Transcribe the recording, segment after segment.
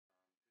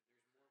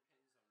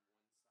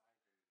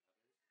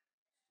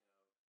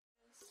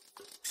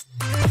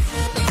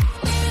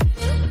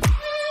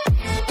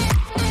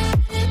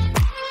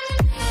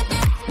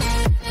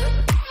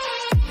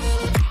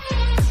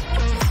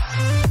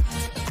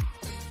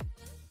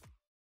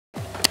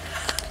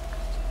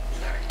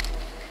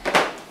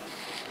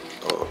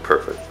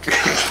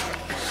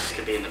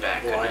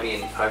back. Well, I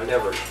mean, I've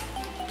never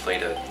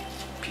played a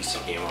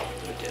PC game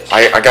off of a disc.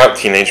 I got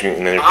Teenage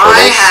Mutant Ninja Turtles. I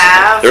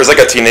have. There's like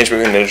a Teenage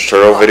Mutant Ninja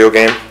Turtle video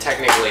game.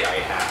 Technically, I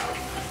have.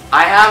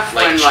 I have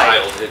Like when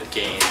childhood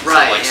games,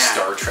 right, like yeah.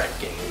 Star Trek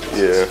games.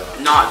 Yeah.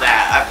 Not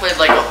that. I played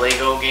like a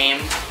Lego game.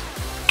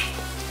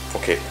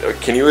 Okay,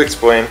 can you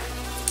explain?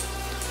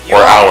 Or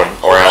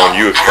Alan,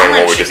 you explain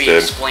what we just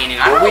did. Explaining.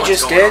 I don't What know we what's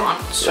just going did,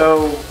 on.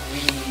 so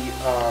we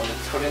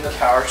put in the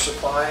power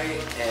supply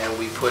and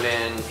we put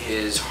in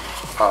his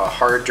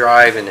hard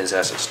drive and his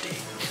SSD.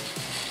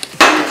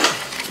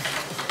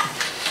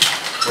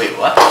 Wait,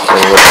 what?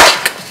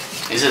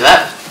 Is it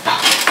that?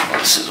 Oh,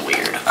 this is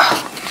weird.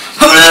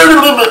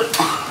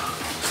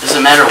 Does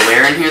it matter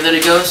where in here that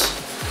it goes?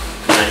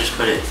 Can I just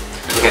put it?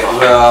 Okay,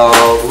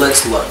 well,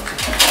 let's look.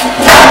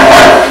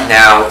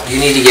 Now, you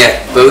need to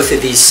get both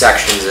of these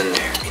sections in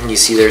there. And you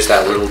see there's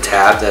that little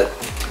tab that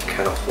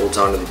kind of holds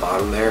onto the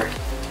bottom there,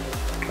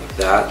 like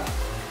that.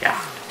 Yeah.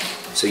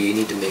 So you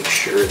need to make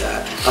sure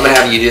that, I'm gonna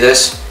have you do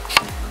this,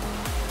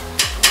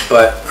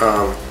 but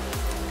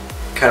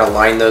kind of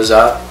line those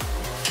up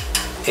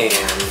and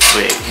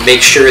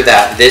make sure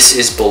that this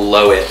is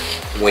below it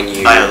when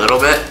you By a little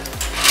bit?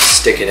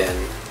 stick it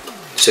in.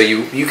 So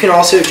you can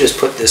also just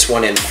put this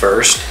one in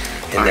first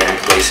and then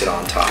place it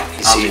on top. You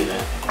I'll see? do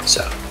that.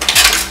 So.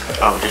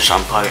 Oh, just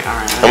unplug it.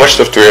 Alright. How much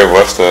stuff do we have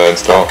left to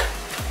install?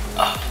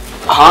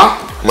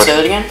 Say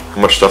that again?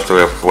 How much stuff do we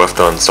have left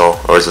to install?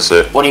 Or is this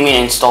it? What do you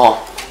mean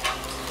install?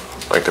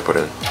 Like to put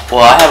in?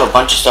 Well, I have a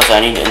bunch of stuff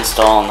that I need to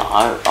install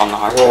on the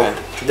hard Well,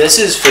 drive. this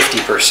is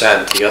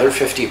 50%. The other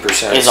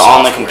 50% Is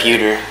on the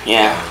computer.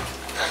 Yeah.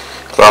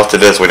 So after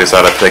this, we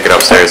decided to take it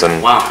upstairs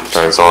and Wow.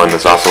 try to install in the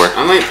software.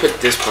 I might put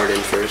this part in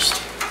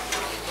first.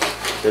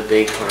 The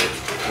big part.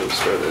 Oops,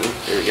 there we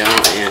go.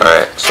 And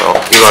Alright, so you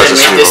Does guys it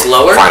just make see this the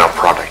lower? final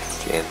product.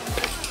 Yeah.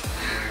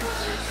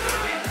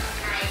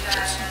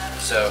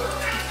 So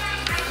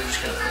we're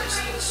just gonna place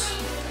this.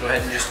 Go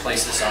ahead and just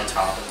place this on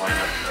top and line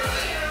up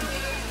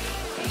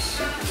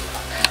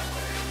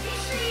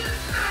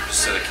just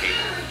so the cable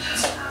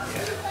reads.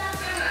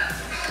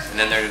 Yeah. And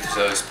then there's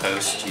those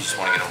posts. You just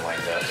want to get them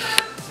lined up.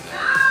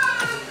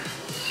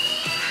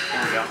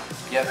 there we go.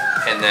 Yep.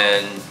 And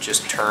then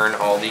just turn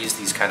all these.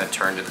 These kind of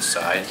turn to the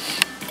side.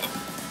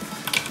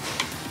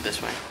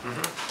 This way.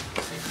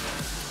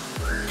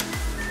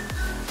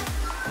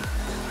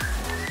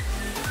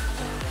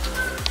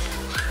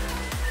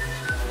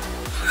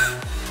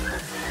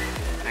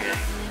 Okay.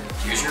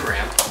 Use your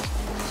ramp.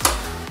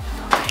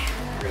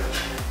 We're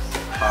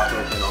gonna pop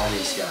open all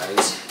these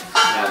guys.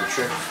 Now the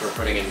trick for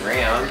putting in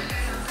RAM,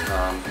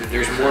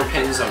 there's more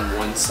pins on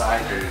one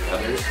side than the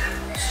others.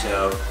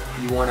 So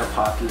you want to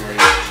populate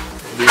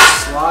this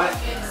slot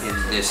and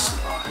this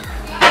slot.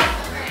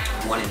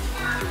 1 and 3.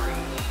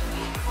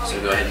 So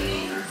go ahead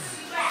and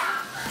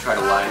try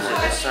to line it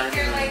This side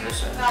and then this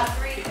side. About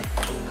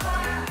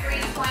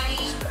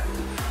 3:20.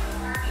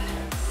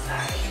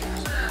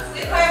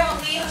 We probably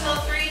won't leave till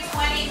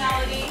 3:20,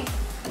 Melody.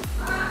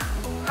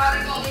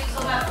 Probably won't leave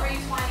till about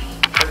 3:20.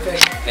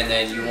 Perfect. And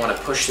then you want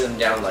to push them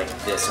down like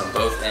this on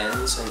both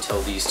ends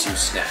until these two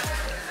snap.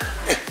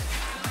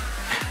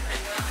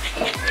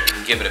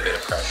 Give it a bit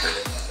of pressure.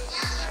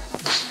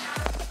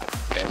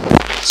 Okay.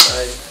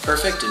 Side.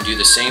 Perfect. And do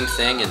the same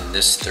thing in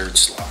this third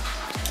slot.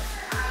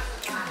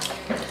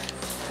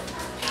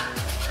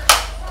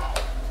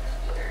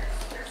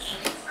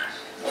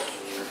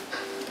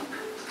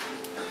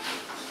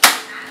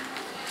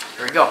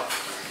 There we go.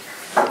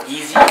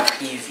 Easy,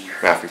 easy.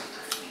 Matthew,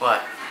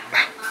 What?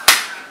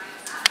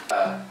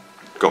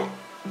 go.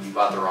 You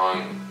bought the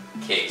wrong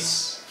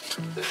case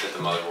that fit the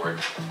motherboard.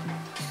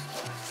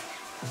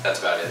 That's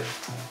about it.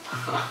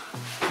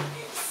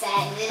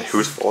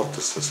 Whose fault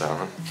is this,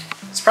 Alan?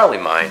 It's probably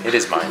mine. It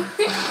is mine.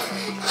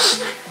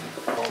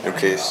 New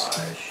case.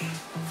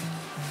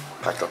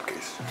 Packed up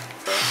case.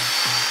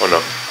 Oh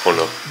no, oh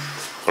no,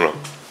 oh no.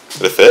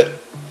 Did it fit?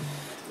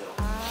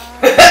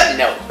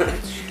 No.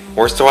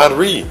 Where's the ad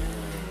read?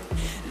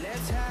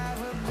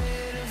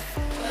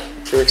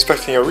 You're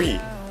expecting a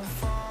read.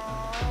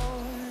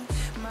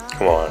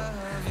 Come on.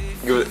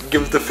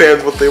 Give the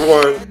fans what they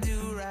want.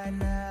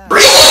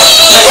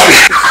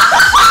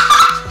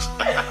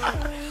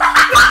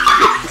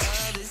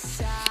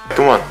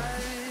 Come on.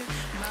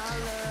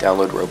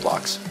 Download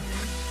Roblox.